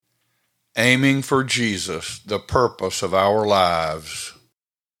Aiming for Jesus, the purpose of our lives.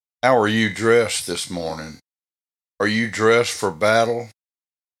 How are you dressed this morning? Are you dressed for battle?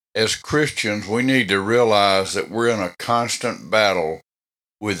 As Christians, we need to realize that we're in a constant battle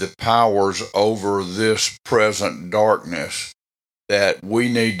with the powers over this present darkness, that we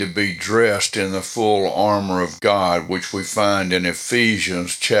need to be dressed in the full armor of God, which we find in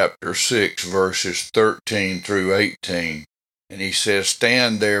Ephesians chapter 6, verses 13 through 18. And he says,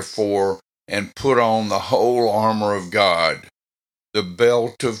 "Stand therefore and put on the whole armor of God, the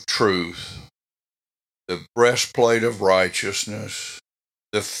belt of truth, the breastplate of righteousness,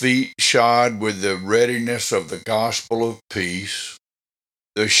 the feet shod with the readiness of the gospel of peace,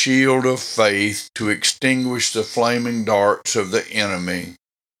 the shield of faith to extinguish the flaming darts of the enemy,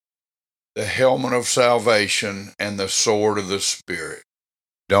 the helmet of salvation, and the sword of the Spirit."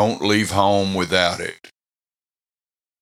 Don't leave home without it.